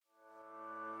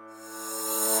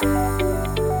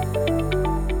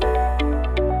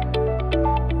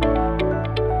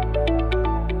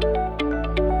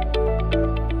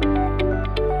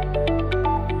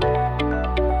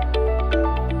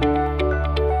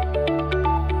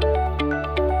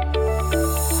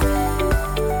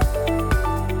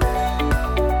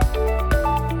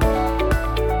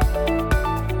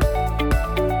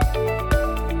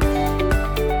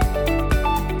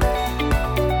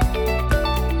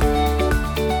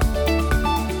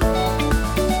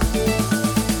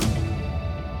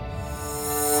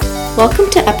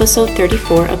Welcome to episode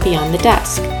 34 of Beyond the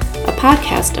Desk, a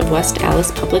podcast of West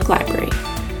Allis Public Library.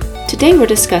 Today we're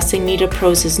discussing Nita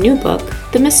Prose's new book,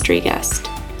 The Mystery Guest.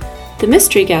 The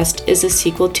Mystery Guest is a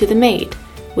sequel to The Maid,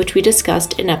 which we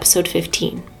discussed in episode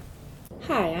 15.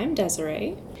 Hi, I'm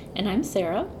Desiree. And I'm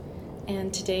Sarah.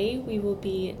 And today we will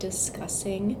be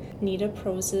discussing Nita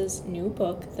Prose's new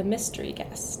book, The Mystery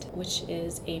Guest, which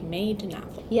is a Maid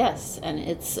novel. Yes, and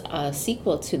it's a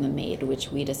sequel to The Maid,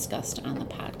 which we discussed on the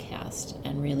podcast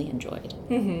and really enjoyed.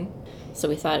 So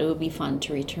we thought it would be fun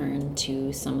to return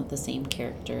to some of the same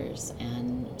characters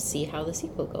and see how the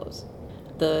sequel goes.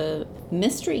 The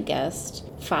Mystery Guest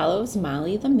follows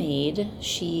Molly the maid.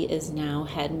 She is now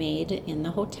head maid in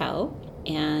the hotel,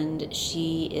 and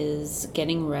she is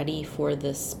getting ready for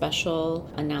this special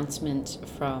announcement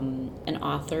from an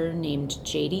author named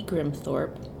J.D.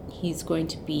 Grimthorpe. He's going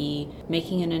to be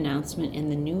making an announcement in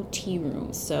the new tea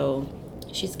room. So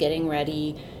she's getting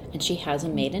ready, and she has a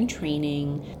maid in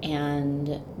training,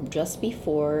 and just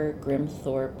before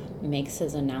Grimthorpe makes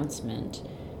his announcement,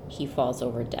 he falls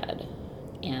over dead.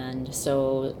 And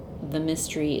so the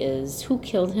mystery is who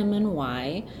killed him and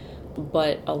why.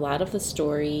 But a lot of the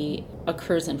story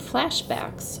occurs in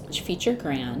flashbacks, which feature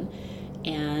Gran,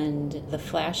 and the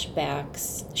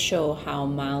flashbacks show how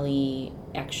Molly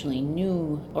actually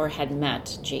knew or had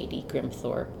met J.D.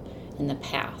 Grimthorpe in the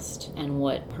past and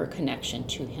what her connection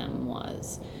to him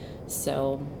was.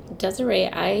 So, Desiree,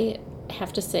 I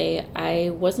have to say, I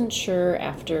wasn't sure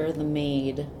after The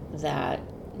Maid that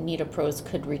Nita Prose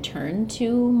could return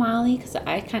to Molly, because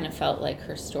I kind of felt like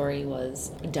her story was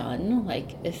done.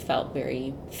 Like, it felt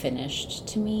very finished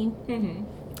to me.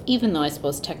 Even though I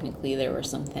suppose technically there were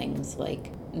some things,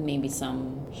 like maybe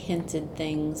some hinted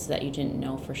things that you didn't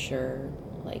know for sure,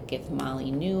 like if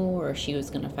Molly knew or she was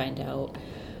going to find out.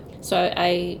 So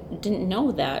I didn't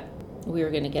know that we were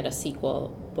going to get a sequel,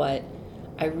 but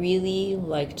I really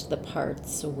liked the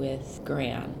parts with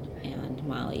Gran and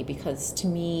Molly, because to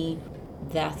me,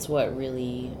 that's what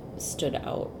really stood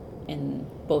out in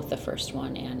both the first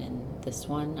one and in this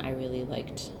one. I really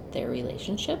liked their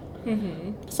relationship.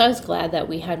 So I was glad that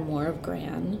we had more of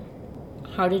Gran.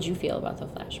 How did you feel about the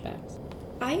flashbacks?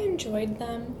 I enjoyed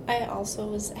them. I also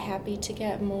was happy to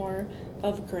get more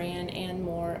of Gran and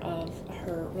more of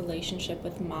her relationship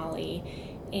with Molly.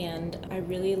 And I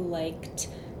really liked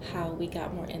how we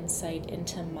got more insight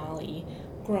into Molly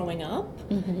growing up.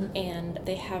 And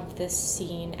they have this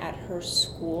scene at her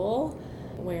school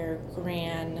where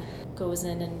Gran goes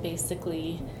in and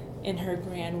basically, in her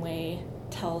Gran way,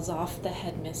 tells off the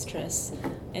headmistress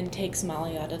and takes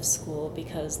Molly out of school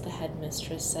because the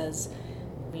headmistress says,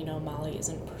 you know, Molly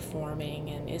isn't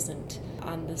performing and isn't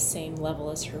on the same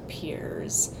level as her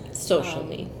peers.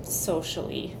 Socially.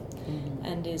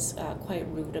 And is quite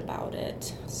rude about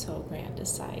it. So Gran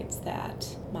decides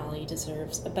that Molly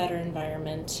deserves a better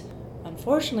environment.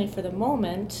 Unfortunately, for the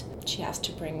moment, she has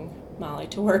to bring Molly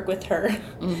to work with her.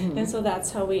 And so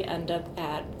that's how we end up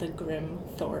at the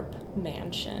Grimthorpe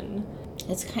mansion.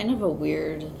 It's kind of a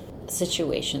weird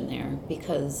situation there,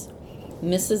 because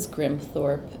Mrs.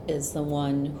 Grimthorpe is the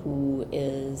one who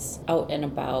is out and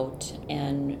about,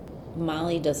 and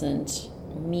Molly doesn't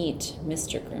meet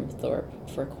Mr. Grimthorpe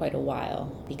for quite a while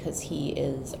because he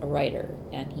is a writer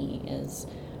and he is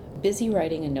busy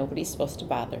writing and nobody's supposed to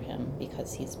bother him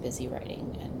because he's busy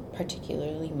writing, and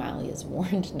particularly Molly is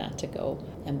warned not to go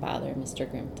and bother Mr.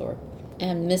 Grimthorpe.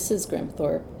 And Mrs.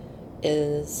 Grimthorpe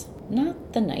is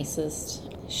not the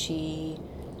nicest. She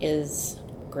is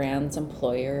Gran's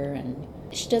employer, and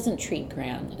she doesn't treat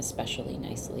Gran especially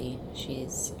nicely.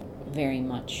 She's very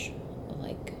much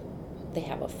like they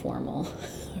have a formal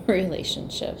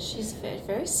relationship. She's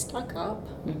very stuck up,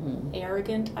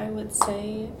 arrogant, I would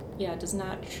say. Yeah, does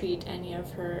not treat any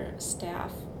of her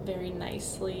staff very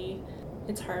nicely.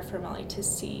 It's hard for Molly to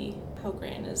see how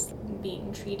Gran is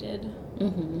being treated.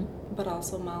 But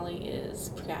also Molly is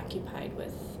preoccupied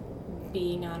with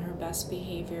being on her best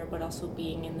behavior, but also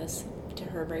being in this, to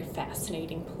her, very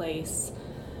fascinating place.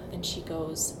 And she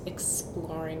goes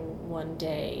exploring one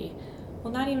day.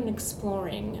 Well, not even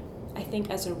exploring. I think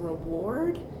as a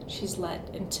reward, she's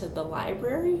let into the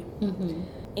library,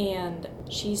 and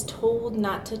she's told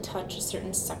not to touch a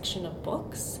certain section of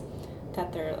books,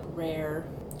 that they're rare,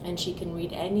 and she can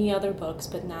read any other books,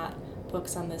 but not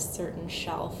books on this certain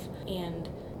shelf. And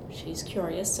she's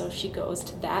curious, so she goes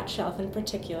to that shelf in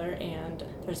particular, and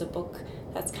there's a book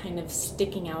that's kind of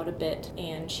sticking out a bit,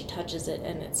 and she touches it,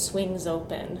 and it swings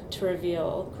open to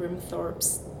reveal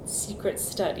Grimthorpe's secret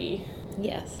study.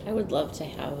 Yes, I would love to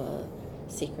have a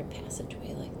secret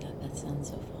passageway like that. That sounds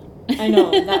so fun. I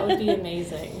know, that would be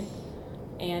amazing.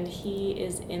 and he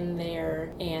is in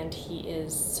there and he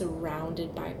is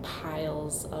surrounded by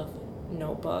piles of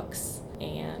notebooks.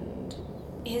 And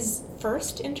his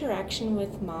first interaction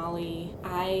with Molly,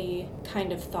 I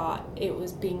kind of thought it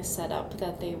was being set up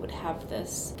that they would have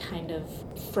this kind of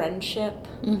friendship,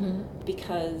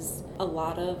 because a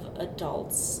lot of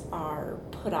adults are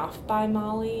put off by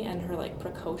Molly and her like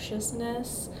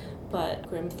precociousness, but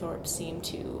Grimthorpe seemed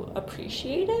to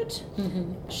appreciate it.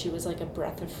 She was like a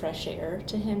breath of fresh air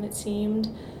to him, it seemed.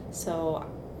 So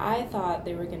I thought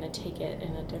they were going to take it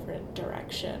in a different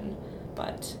direction,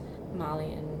 but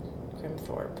Molly and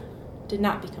Grimthorpe did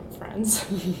not become friends.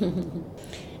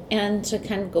 And to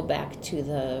kind of go back to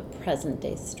the present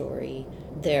day story,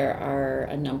 there are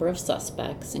a number of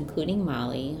suspects, including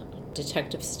Molly.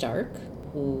 Detective Stark,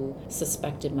 who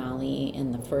suspected Molly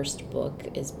in the first book,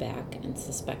 is back and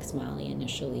suspects Molly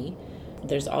initially.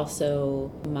 There's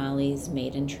also Molly's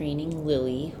maid-in-training,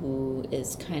 Lily, who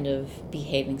is kind of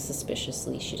behaving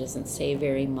suspiciously. She doesn't say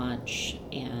very much,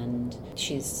 and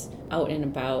she's out and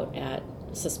about at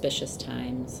suspicious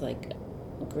times. Like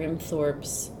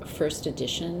Grimthorpe's first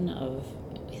edition of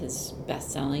his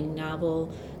best-selling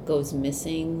novel goes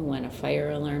missing when a fire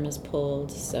alarm is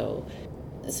pulled. So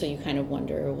you kind of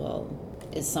wonder, well,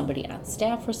 is somebody on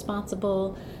staff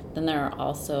responsible? Then there are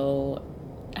also,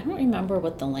 I don't remember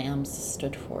what the Lambs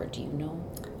stood for. Do you know?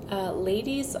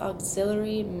 Ladies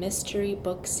Auxiliary Mystery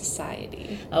Book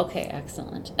Society. Okay,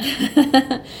 excellent.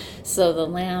 So the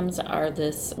Lambs are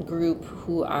this group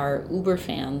who are uber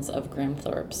fans of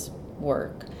Grimthorpe's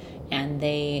work, and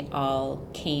they all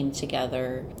came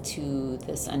together to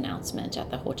this announcement at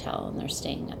the hotel, and they're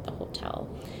staying at the hotel.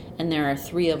 And there are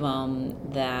 3 of them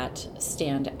that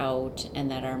stand out and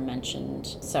that are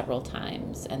mentioned several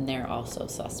times, and they're also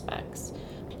suspects.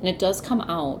 And it does come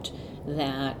out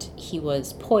that he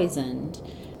was poisoned.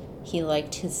 He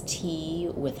liked his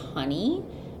tea with honey,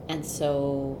 and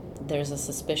so there's a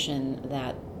suspicion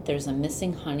that there's a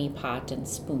missing honey pot and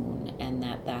spoon, and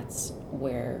that's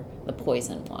where the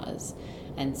poison was.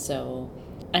 And so,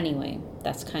 anyway,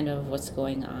 that's kind of what's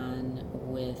going on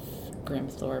with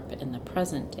Grimthorpe in the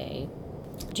present day.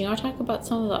 Do you want to talk about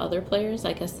some of the other players?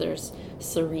 I guess there's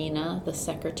Serena, the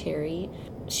secretary.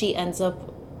 She ends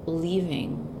up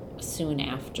leaving soon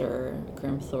after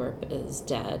Grimthorpe is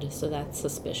dead, so that's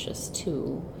suspicious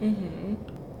too.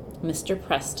 Mr.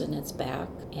 Preston is back,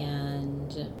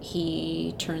 and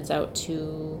he turns out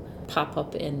to pop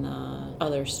up in the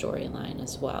other storyline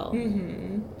as well.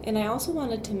 And I also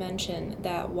wanted to mention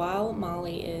that while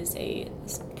Molly is a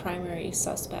primary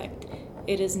suspect,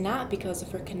 it is not because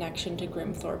of her connection to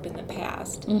Grimthorpe in the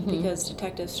past, because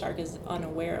Detective Stark is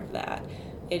unaware of that.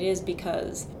 It is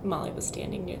because Molly was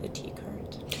standing near the tea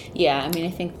cart. Yeah, I mean, I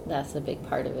think that's a big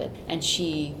part of it. And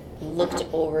she looked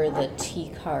over the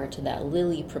tea cart that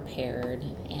Lily prepared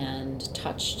and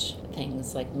touched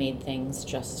things, like made things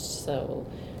just so.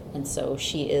 And so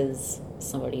she is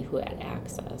somebody who had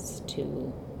access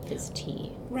to his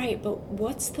tea. Right, but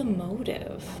what's the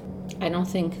motive? I don't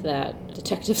think that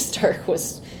Detective Stark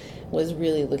was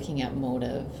really looking at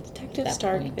motive. Detective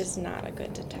Stark is not a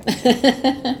good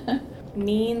detective.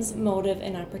 Means, motive,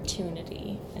 and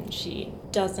opportunity, and she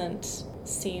doesn't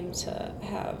seem to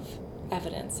have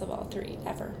evidence of all 3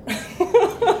 ever.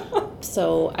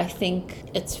 So I think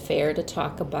it's fair to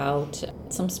talk about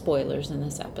some spoilers in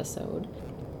this episode.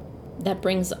 That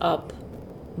brings up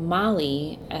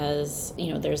Molly, as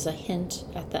you know, there's a hint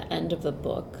at the end of the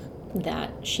book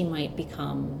that she might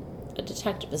become a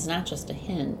detective. It's not just a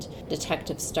hint.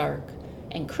 Detective Stark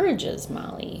encourages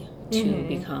Molly to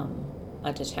become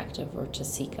a detective or to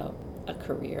seek out a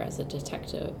career as a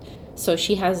detective. So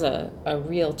she has a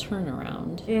real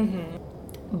turnaround.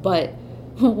 But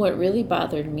what really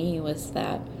bothered me was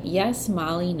that, yes,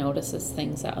 Molly notices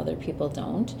things that other people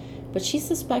don't, but she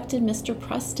suspected Mr.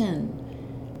 Preston.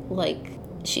 Like,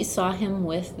 she saw him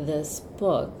with this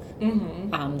book,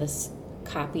 this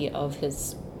copy of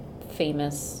his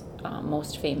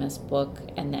most famous book,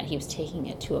 and that he was taking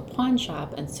it to a pawn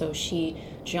shop, and so she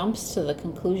jumps to the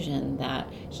conclusion that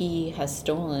he has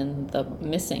stolen the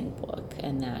missing book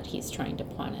and that he's trying to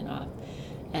pawn it off.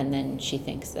 And then she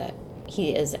thinks that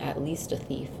he is at least a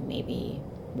thief, maybe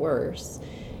worse.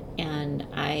 And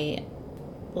I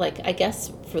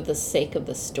guess for the sake of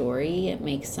the story, it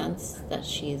makes sense that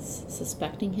she's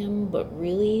suspecting him, but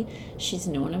really, she's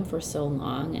known him for so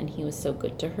long, and he was so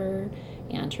good to her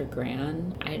and her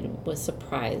gran. I was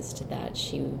surprised that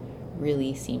she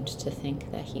really seemed to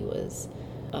think that he was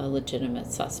a legitimate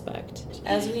suspect.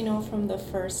 As we know from the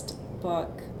first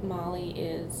book, Molly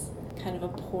is kind of a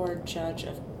poor judge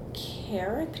of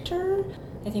character.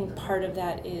 I think part of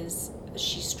that is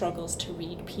she struggles to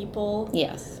read people.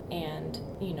 Yes. And,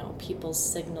 people's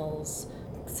signals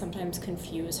sometimes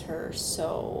confuse her.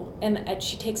 So, and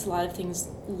she takes a lot of things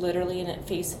literally and at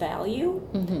face value.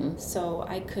 Mm-hmm. So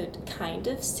I could kind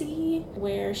of see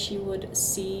where she would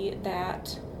see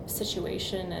that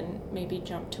situation and maybe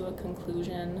jump to a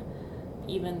conclusion,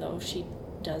 even though she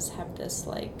does have this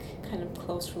kind of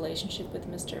close relationship with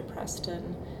Mr.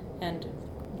 Preston and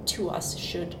to us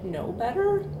should know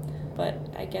better. But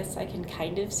I guess I can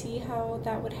kind of see how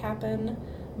that would happen.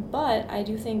 But I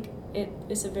do think it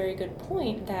is a very good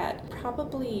point that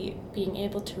probably being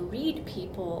able to read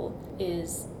people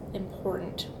is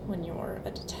important when you're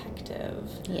a detective.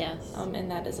 Yes.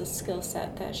 And that is a skill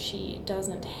set that she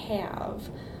doesn't have.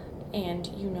 And,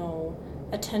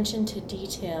 attention to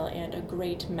detail and a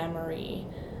great memory,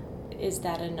 is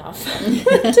that enough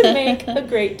to make a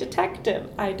great detective?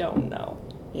 I don't know.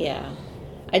 Yeah.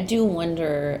 I do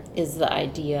wonder, is the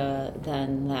idea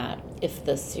then that if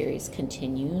the series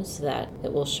continues, that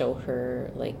it will show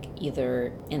her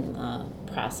either in the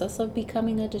process of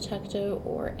becoming a detective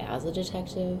or as a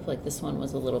detective? This one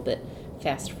was a little bit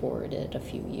fast forwarded a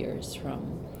few years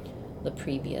from the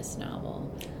previous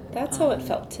novel. That's how it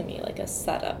felt to me, like a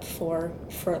setup for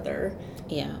further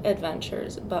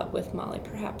adventures, but with Molly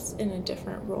perhaps in a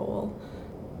different role.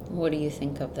 What do you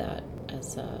think of that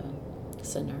as a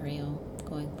scenario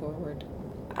going forward?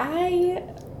 I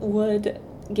would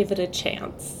give it a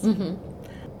chance. Mm-hmm.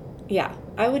 Yeah,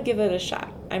 I would give it a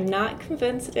shot. I'm not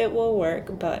convinced it will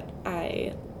work, but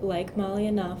I like Molly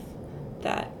enough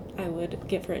that I would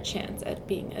give her a chance at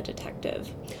being a detective.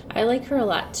 I like her a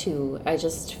lot too. I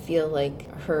just feel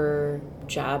like her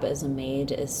job as a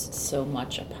maid is so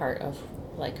much a part of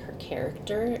her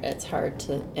character. It's hard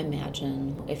to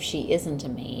imagine if she isn't a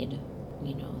maid,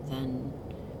 then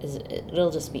it'll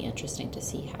just be interesting to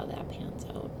see how that pans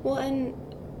out. Well, and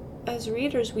as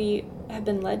readers, we have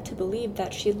been led to believe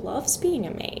that she loves being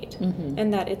a maid, mm-hmm.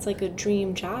 and that it's like a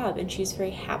dream job, and she's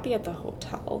very happy at the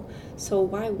hotel. So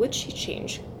why would she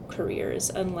change careers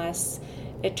unless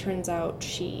it turns out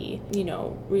she,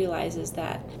 realizes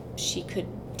that she could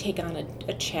take on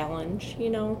a challenge,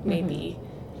 maybe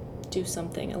do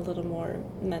something a little more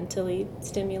mentally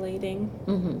stimulating.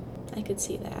 Mm-hmm. I could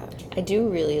see that. I do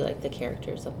really like the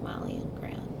characters of Molly and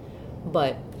Gran,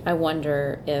 but I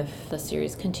wonder if the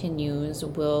series continues,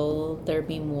 will there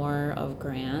be more of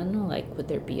Gran? Would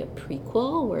there be a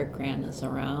prequel where Gran is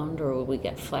around, or will we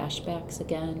get flashbacks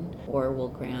again? Or will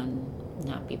Gran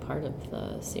not be part of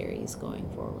the series going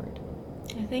forward?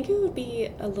 I think it would be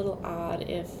a little odd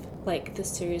if, the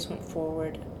series went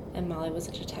forward and Molly was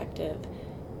a detective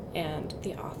and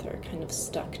the author kind of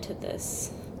stuck to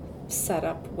this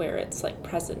setup where it's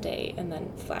present day and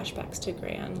then flashbacks to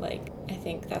Gran. I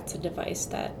think that's a device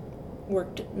that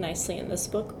worked nicely in this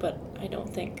book, but I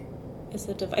don't think is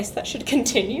a device that should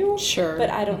continue. Sure. But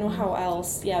I don't know how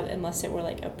else, unless it were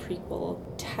a prequel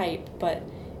type, but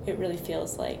it really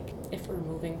feels like if we're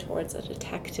moving towards a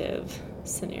detective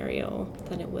scenario,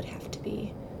 then it would have to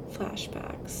be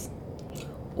flashbacks.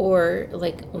 Or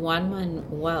Juan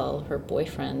Manuel, her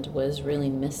boyfriend, was really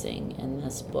missing in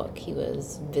this book. He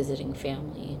was visiting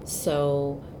family.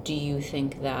 So do you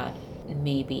think that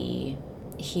maybe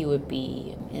he would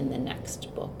be in the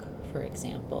next book, for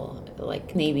example?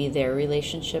 Maybe their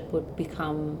relationship would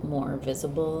become more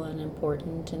visible and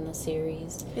important in the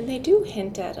series? And they do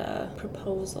hint at a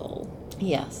proposal.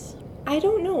 Yes. I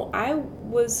don't know. I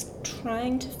was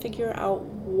trying to figure out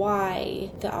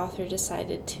why the author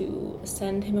decided to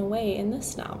send him away in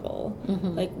this novel.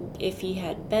 Mm-hmm. If he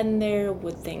had been there,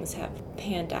 would things have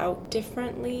panned out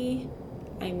differently?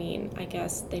 I mean, I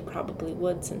guess they probably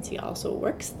would, since he also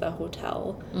works the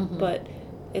hotel. Mm-hmm. But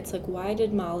it's why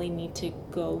did Molly need to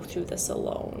go through this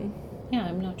alone? Yeah,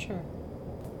 I'm not sure.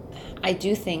 I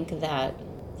do think that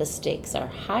the stakes are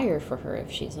higher for her if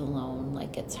she's alone.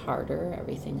 It's harder.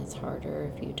 Everything is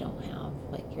harder if you don't have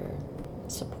your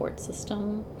support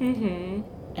system. Mm-hmm.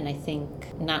 And I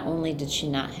think not only did she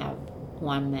not have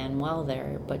Juan Manuel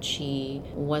there, but she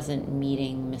wasn't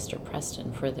meeting Mr.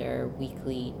 Preston for their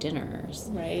weekly dinners.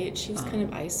 Right. She was kind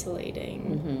of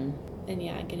isolating. Mm-hmm.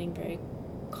 And getting very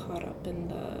caught up in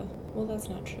the... Well, that's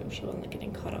not true. She wasn't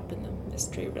getting caught up in the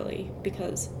mystery, really,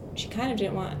 because she kind of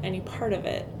didn't want any part of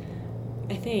it.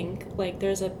 I think,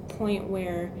 there's a point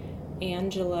where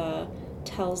Angela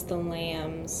tells the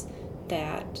Lambs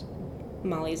that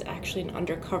Molly's actually an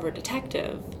undercover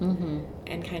detective, mm-hmm.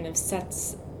 and kind of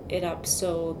sets it up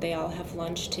so they all have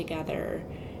lunch together,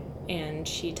 and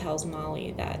she tells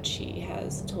Molly that she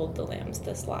has told the Lambs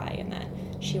this lie and that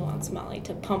she wants Molly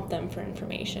to pump them for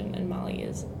information, and Molly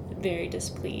is very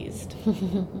displeased.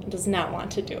 Does not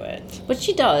want to do it. But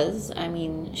she does. I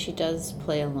mean, she does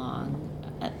play along.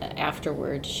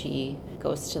 Afterward, she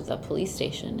goes to the police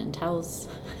station and tells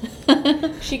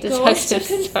she goes to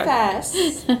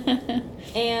confess.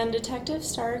 And Detective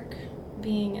Stark,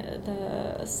 being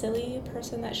the silly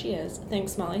person that she is,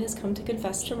 thinks Molly has come to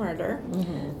confess to murder,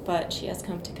 but she has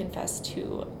come to confess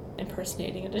to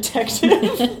impersonating a detective.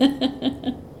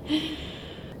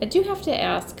 I do have to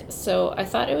ask, so I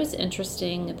thought it was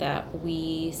interesting that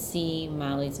we see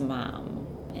Molly's mom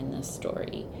in this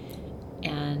story.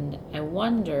 And I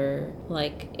wonder,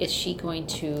 like, is she going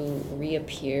to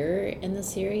reappear in the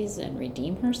series and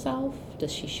redeem herself?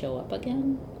 Does she show up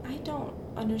again? I don't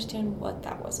understand what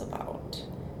that was about.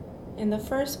 In the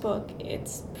first book,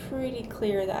 it's pretty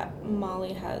clear that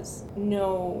Molly has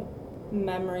no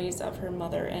memories of her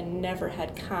mother and never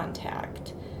had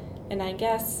contact. And I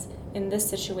guess in this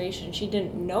situation, she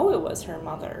didn't know it was her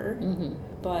mother,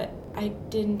 but I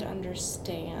didn't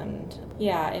understand,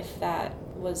 if that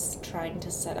was trying to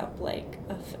set up, like,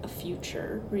 a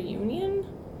future reunion.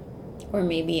 Or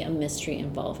maybe a mystery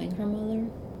involving her mother.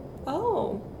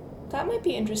 Oh, that might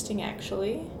be interesting,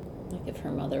 actually. Like if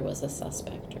her mother was a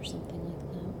suspect or something like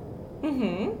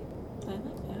that. I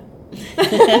like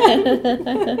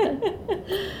that.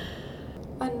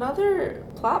 Another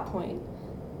plot point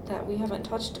that we haven't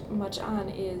touched much on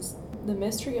is the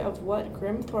mystery of what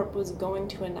Grimthorpe was going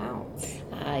to announce.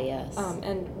 Ah, yes.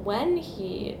 And when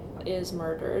he is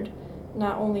murdered,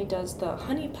 not only does the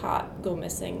honeypot go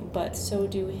missing, but so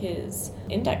do his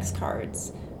index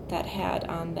cards that had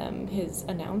on them his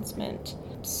announcement.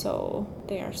 So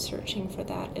they are searching for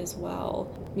that as well,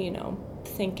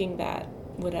 thinking that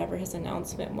whatever his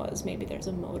announcement was, maybe there's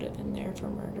a motive in there for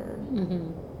murder.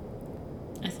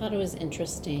 I thought it was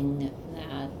interesting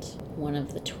that one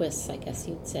of the twists, I guess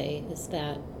you'd say, is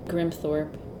that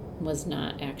Grimthorpe was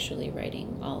not actually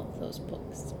writing all of those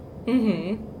books.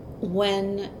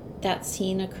 When that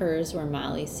scene occurs where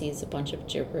Molly sees a bunch of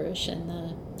gibberish in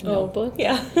the notebook.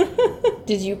 Yeah.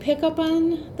 Did you pick up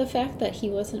on the fact that he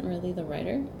wasn't really the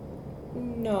writer?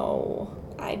 No.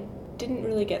 I didn't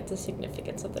really get the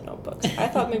significance of the notebooks. I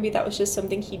thought maybe that was just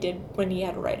something he did when he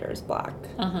had writer's block.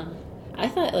 I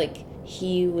thought, like,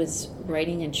 he was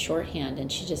writing in shorthand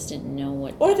and she just didn't know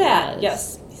what or that was.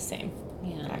 Yes, same.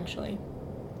 Actually.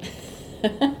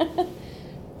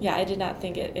 Yeah, I did not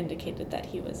think it indicated that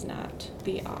he was not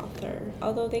the author.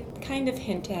 Although they kind of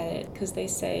hint at it because they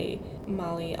say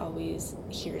Molly always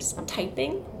hears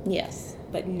typing. Yes.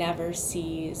 But never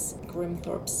sees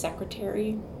Grimthorpe's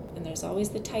secretary. And there's always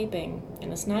the typing.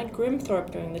 And it's not Grimthorpe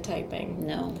doing the typing.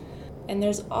 No. And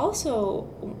there's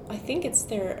also, I think it's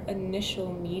their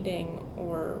initial meeting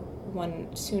or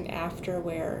one soon after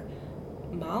where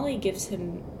Molly gives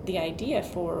him the idea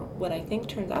for what I think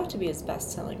turns out to be his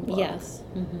best-selling book. Yes.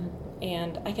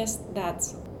 And I guess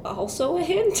that's also a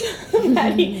hint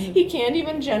that he can't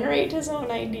even generate his own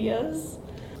ideas.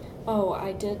 Oh,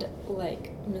 I did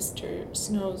like Mr.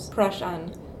 Snow's crush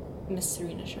on Miss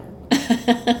Serena Sharp.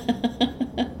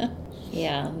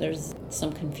 Yeah, there's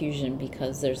some confusion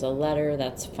because there's a letter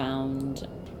that's found.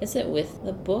 Is it with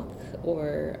the book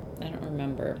or I don't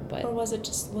remember, but or was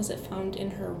it found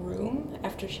in her room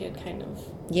after she had kind of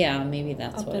maybe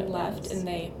that's what it was. Left, and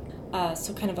they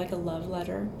so kind of like a love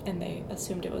letter, and they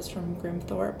assumed it was from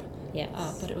Grimthorpe.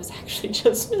 Yes, but it was actually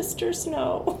just Mr.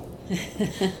 Snow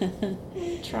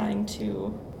trying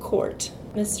to court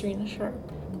Miss Serena Sharp.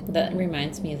 That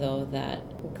reminds me though that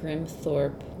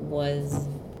Grimthorpe was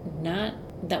not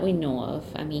that we know of.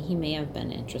 I mean, he may have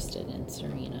been interested in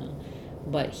Serena,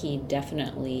 but he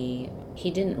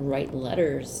didn't write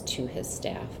letters to his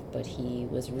staff, but he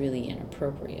was really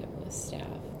inappropriate with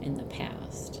staff in the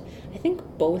past. I think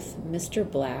both Mr.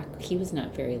 Black, he was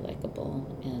not very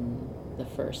likable in the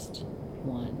first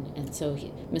one, and so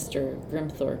Mr.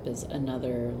 Grimthorpe is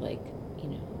another,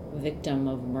 victim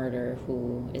of murder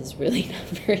who is really not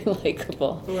very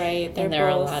likable. Right. And there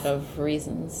are a lot of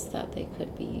reasons that they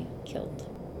could be killed.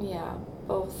 Yeah,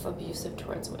 both abusive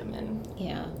towards women.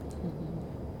 Yeah.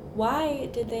 Why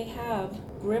did they have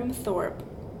Grimthorpe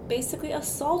basically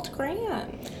assault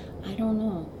Gran? I don't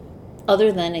know.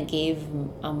 Other than it gave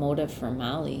a motive for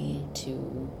Molly to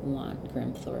want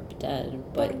Grimthorpe dead.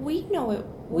 But we know it.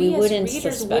 We as wouldn't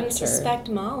readers suspect wouldn't her. Suspect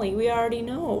Molly. We already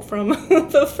know from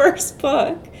the first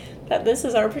book that this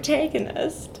is our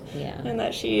protagonist. Yeah. And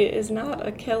that she is not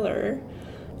a killer.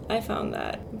 I found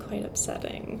that quite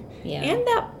upsetting. Yeah. And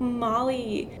that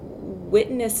Molly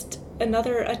witnessed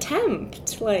another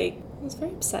attempt. It was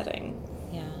very upsetting.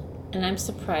 Yeah. And I'm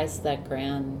surprised that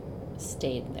Gran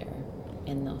stayed there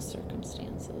in those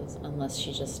circumstances, unless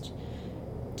she just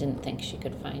didn't think she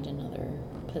could find another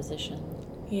position.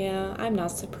 Yeah, I'm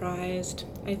not surprised.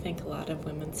 I think a lot of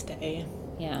women stay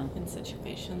Yeah. in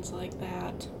situations like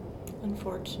that.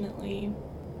 Unfortunately.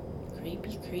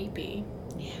 Creepy.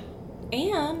 Yeah.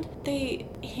 And they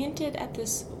hinted at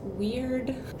this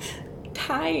weird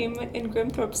time in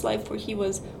Grimthorpe's life where he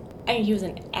was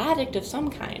an addict of some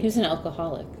kind. He was an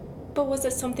alcoholic. But was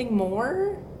it something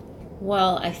more?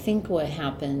 Well, I think what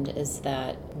happened is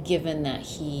that given that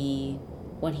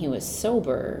when he was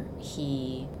sober,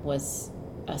 he was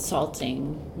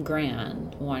assaulting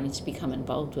Gran, wanting to become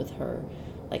involved with her.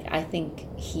 Like, I think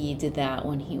he did that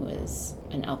when he was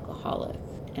an alcoholic.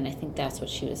 And I think that's what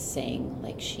she was saying.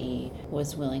 Like, she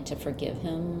was willing to forgive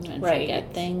him and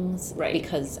forget things. Right.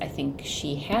 Because I think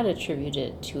she had attributed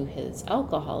it to his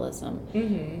alcoholism.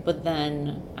 Mm-hmm. But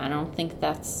then I don't think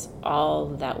that's all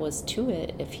that was to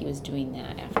it if he was doing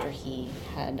that after he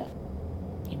had,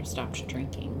 stopped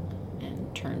drinking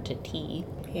and turned to tea.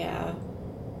 Yeah.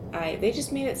 They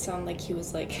just made it sound like he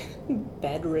was, like,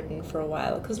 bedridden for a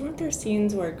while. Because weren't there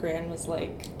scenes where Gran was, like,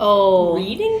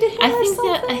 reading to him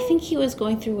I think he was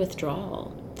going through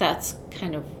withdrawal. That's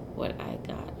kind of what I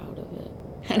got out of it.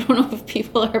 I don't know if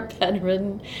people are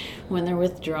bedridden when they're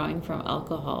withdrawing from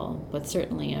alcohol, but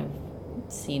certainly I've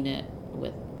seen it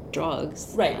with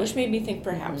drugs. Right, which made me think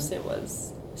perhaps it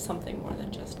was something more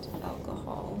than just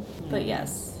alcohol. Mm-hmm. But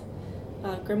yes,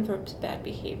 Grimthorpe's bad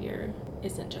behavior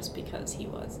isn't just because he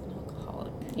was an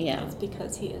alcoholic. Yeah. It's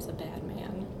because he is a bad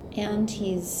man. And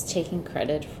he's taking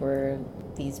credit for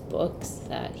these books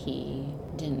that he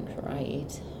didn't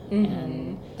write. Mm-hmm.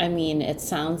 And, I mean, it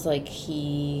sounds like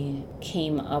he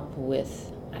came up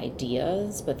with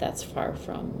ideas, but that's far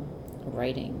from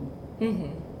writing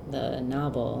the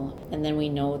novel. And then we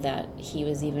know that he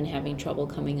was even having trouble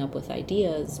coming up with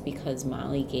ideas because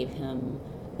Molly gave him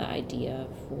the idea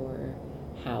for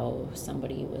how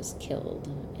somebody was killed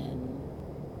in,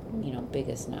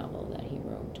 biggest novel that he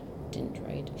wrote, didn't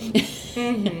write.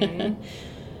 Mm-hmm.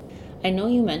 I know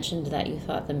you mentioned that you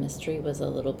thought the mystery was a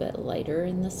little bit lighter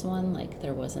in this one, like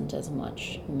there wasn't as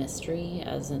much mystery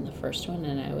as in the first one,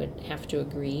 and I would have to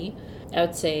agree. I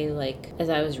would say, like, as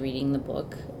I was reading the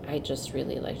book, I just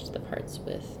really liked the parts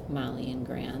with Molly and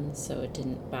Gran, so it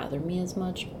didn't bother me as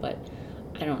much, but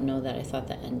I don't know that I thought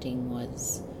the ending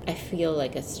was, I feel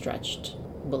like it stretched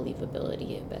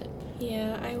believability a bit.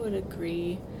 Yeah, I would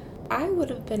agree. I would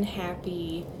have been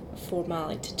happy for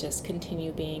Molly to just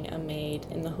continue being a maid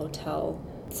in the hotel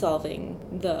solving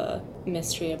the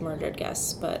mystery of murdered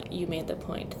guests, but you made the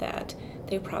point that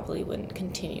they probably wouldn't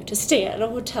continue to stay at a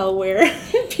hotel where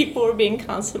people were being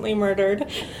constantly murdered.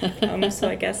 So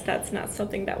I guess that's not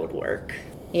something that would work.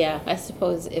 Yeah, I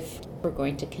suppose if we're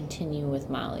going to continue with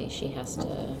Molly, she has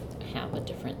to have a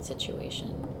different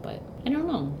situation, but I don't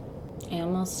know. I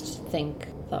almost think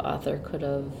the author could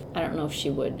have, I don't know if she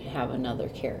would have another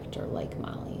character like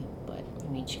Molly, but I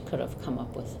mean, she could have come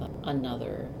up with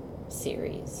another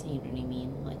series, you know what I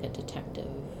mean? Like a detective.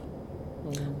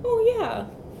 Oh, yeah.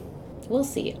 We'll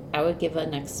see. I would give a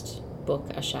next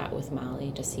book a shot with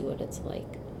Molly to see what it's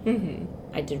like. Mm-hmm.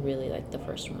 I did really like the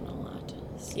first one a lot.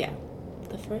 So. Yeah.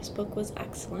 The first book was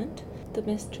excellent. The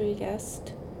Mystery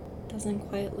Guest doesn't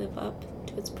quite live up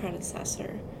to its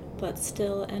predecessor, but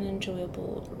still an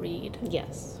enjoyable read.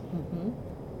 Yes. Mm-hmm.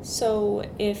 So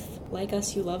if, like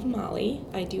us, you love Molly,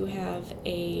 I do have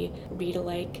a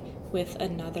read-alike with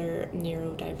another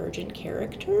neurodivergent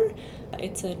character.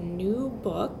 It's a new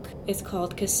book. It's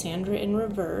called Cassandra in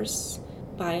Reverse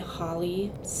by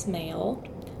Holly Smale.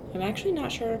 I'm actually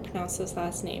not sure how to pronounce this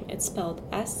last name. It's spelled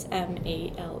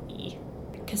S-M-A-L-E.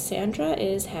 Cassandra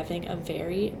is having a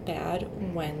very bad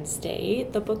Wednesday.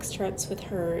 The book starts with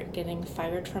her getting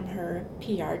fired from her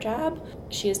PR job.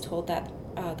 She is told that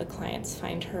the clients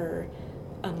find her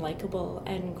unlikable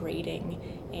and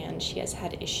grating, and she has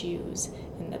had issues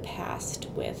in the past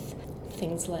with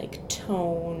things like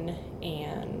tone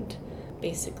and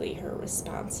basically her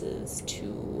responses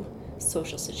to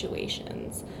social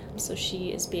situations. So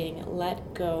she is being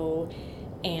let go.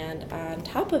 And on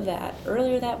top of that,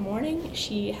 earlier that morning,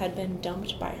 she had been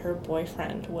dumped by her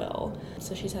boyfriend, Will.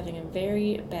 So she's having a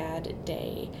very bad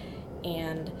day,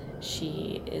 and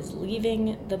she is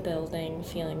leaving the building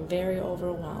feeling very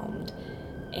overwhelmed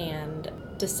and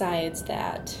decides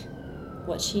that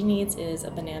what she needs is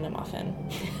a banana muffin.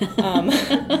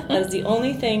 That is the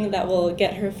only thing that will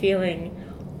get her feeling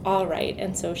all right.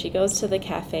 And so she goes to the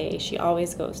cafe she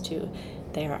always goes to.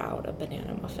 They are out of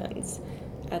banana muffins.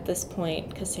 At this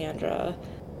point, Cassandra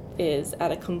is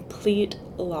at a complete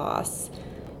loss,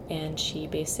 and she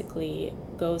basically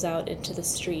goes out into the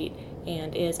street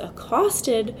and is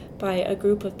accosted by a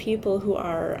group of people who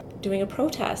are doing a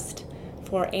protest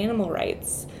for animal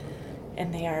rights.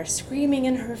 And they are screaming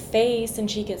in her face, and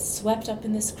she gets swept up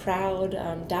in this crowd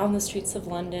down the streets of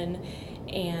London.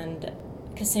 And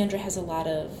Cassandra has a lot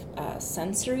of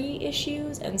sensory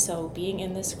issues, and so being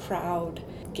in this crowd,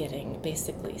 getting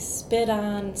basically spit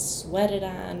on, sweated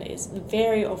on, is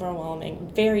very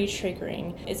overwhelming, very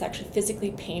triggering. It's actually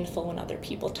physically painful when other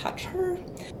people touch her.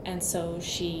 And so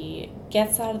she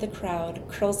gets out of the crowd,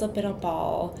 curls up in a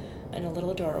ball in a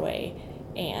little doorway,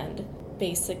 and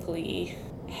basically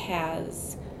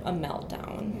has a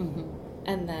meltdown. Mm-hmm.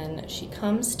 And then she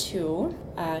comes to,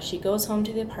 she goes home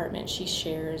to the apartment she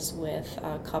shares with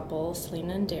a couple,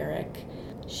 Selena and Derek.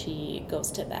 She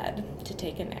goes to bed to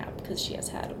take a nap because she has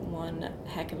had one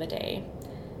heck of a day.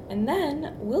 And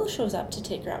then Will shows up to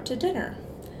take her out to dinner.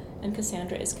 And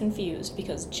Cassandra is confused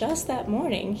because just that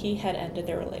morning he had ended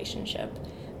their relationship.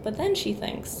 But then she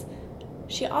thinks,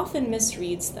 she often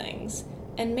misreads things.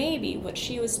 And maybe what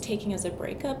she was taking as a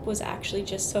breakup was actually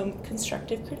just some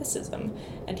constructive criticism,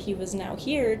 and he was now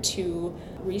here to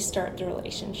restart the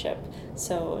relationship.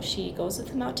 So she goes with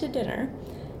him out to dinner,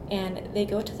 and they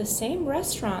go to the same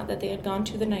restaurant that they had gone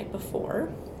to the night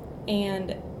before,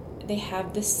 and they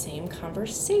have the same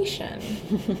conversation.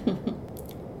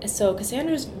 So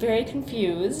Cassandra's very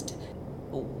confused.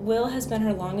 Will has been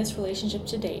her longest relationship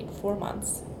to date, 4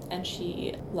 months. And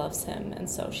she loves him, and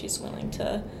so she's willing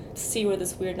to see where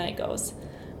this weird night goes.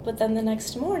 But then the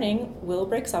next morning, Will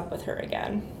breaks up with her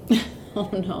again. Oh,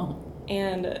 no.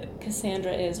 And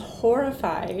Cassandra is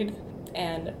horrified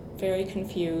and very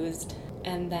confused,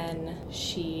 and then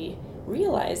she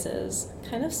realizes,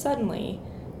 kind of suddenly,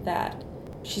 that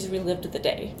she's relived the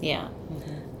day. Yeah.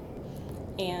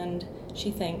 Mm-hmm. And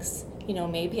she thinks,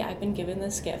 maybe I've been given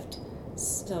this gift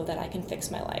so that I can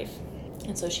fix my life.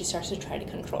 And so she starts to try to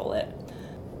control it.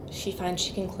 She finds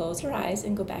she can close her eyes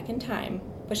and go back in time,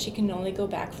 but she can only go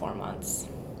back 4 months.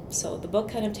 So the book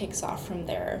kind of takes off from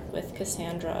there, with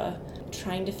Cassandra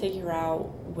trying to figure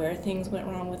out where things went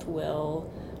wrong with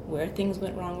Will, where things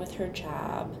went wrong with her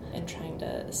job, and trying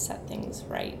to set things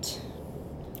right.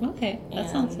 Okay, that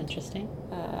sounds interesting.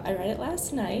 I read it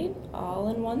last night, all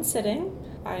in one sitting.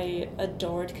 I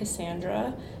adored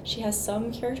Cassandra. She has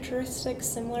some characteristics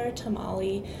similar to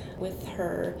Molly, with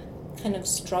her kind of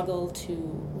struggle to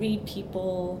read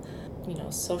people.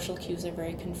 Social cues are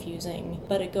very confusing,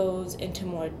 but it goes into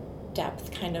more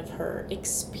depth, kind of her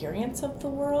experience of the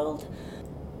world.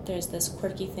 There's this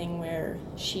quirky thing where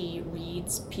she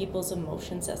reads people's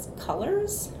emotions as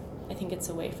colors. I think it's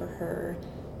a way for her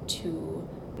to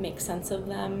make sense of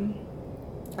them.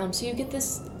 So you get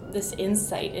this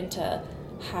insight into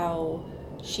how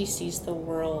she sees the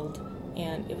world,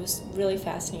 and it was really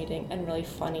fascinating and really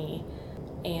funny.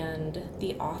 And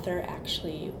the author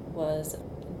actually was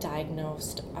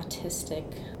diagnosed autistic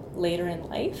later in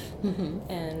life, mm-hmm.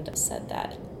 and said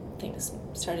that things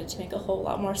started to make a whole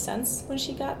lot more sense when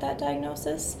she got that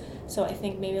diagnosis. So I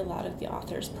think maybe a lot of the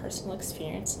author's personal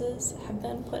experiences have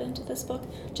been put into this book,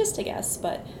 just a guess,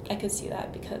 but I could see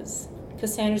that because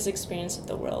Cassandra's experience of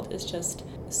the world is just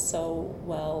so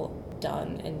well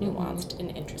done and nuanced, mm-hmm.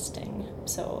 and interesting.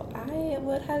 So I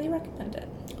would highly recommend it.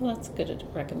 Well, that's a good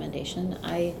recommendation.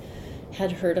 I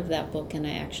had heard of that book, and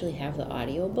I actually have the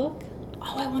audiobook.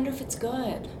 Oh, I wonder if it's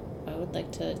good. I would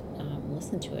like to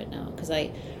listen to it now, because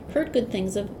I heard good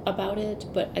things about it,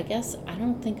 but I guess I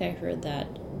don't think I heard that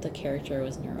the character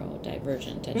was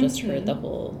neurodivergent. I just heard the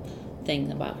whole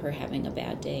thing about her having a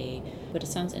bad day, but it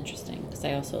sounds interesting because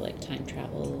I also like time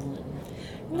travel.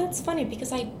 And that's funny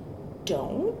because I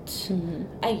don't. Mm-hmm.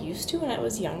 I used to when I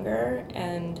was younger,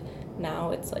 and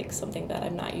now it's like something that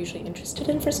I'm not usually interested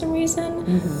in for some reason.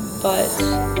 Mm-hmm.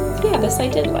 But yeah, this I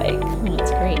did like. Oh,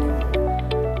 that's great.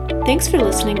 Thanks for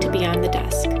listening to Beyond the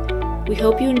Desk. We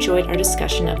hope you enjoyed our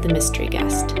discussion of The Mystery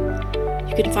Guest.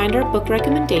 You can find our book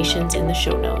recommendations in the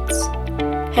show notes.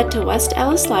 Head to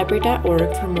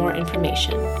westallislibrary.org for more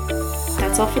information.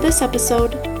 That's all for this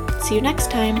episode. See you next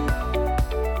time.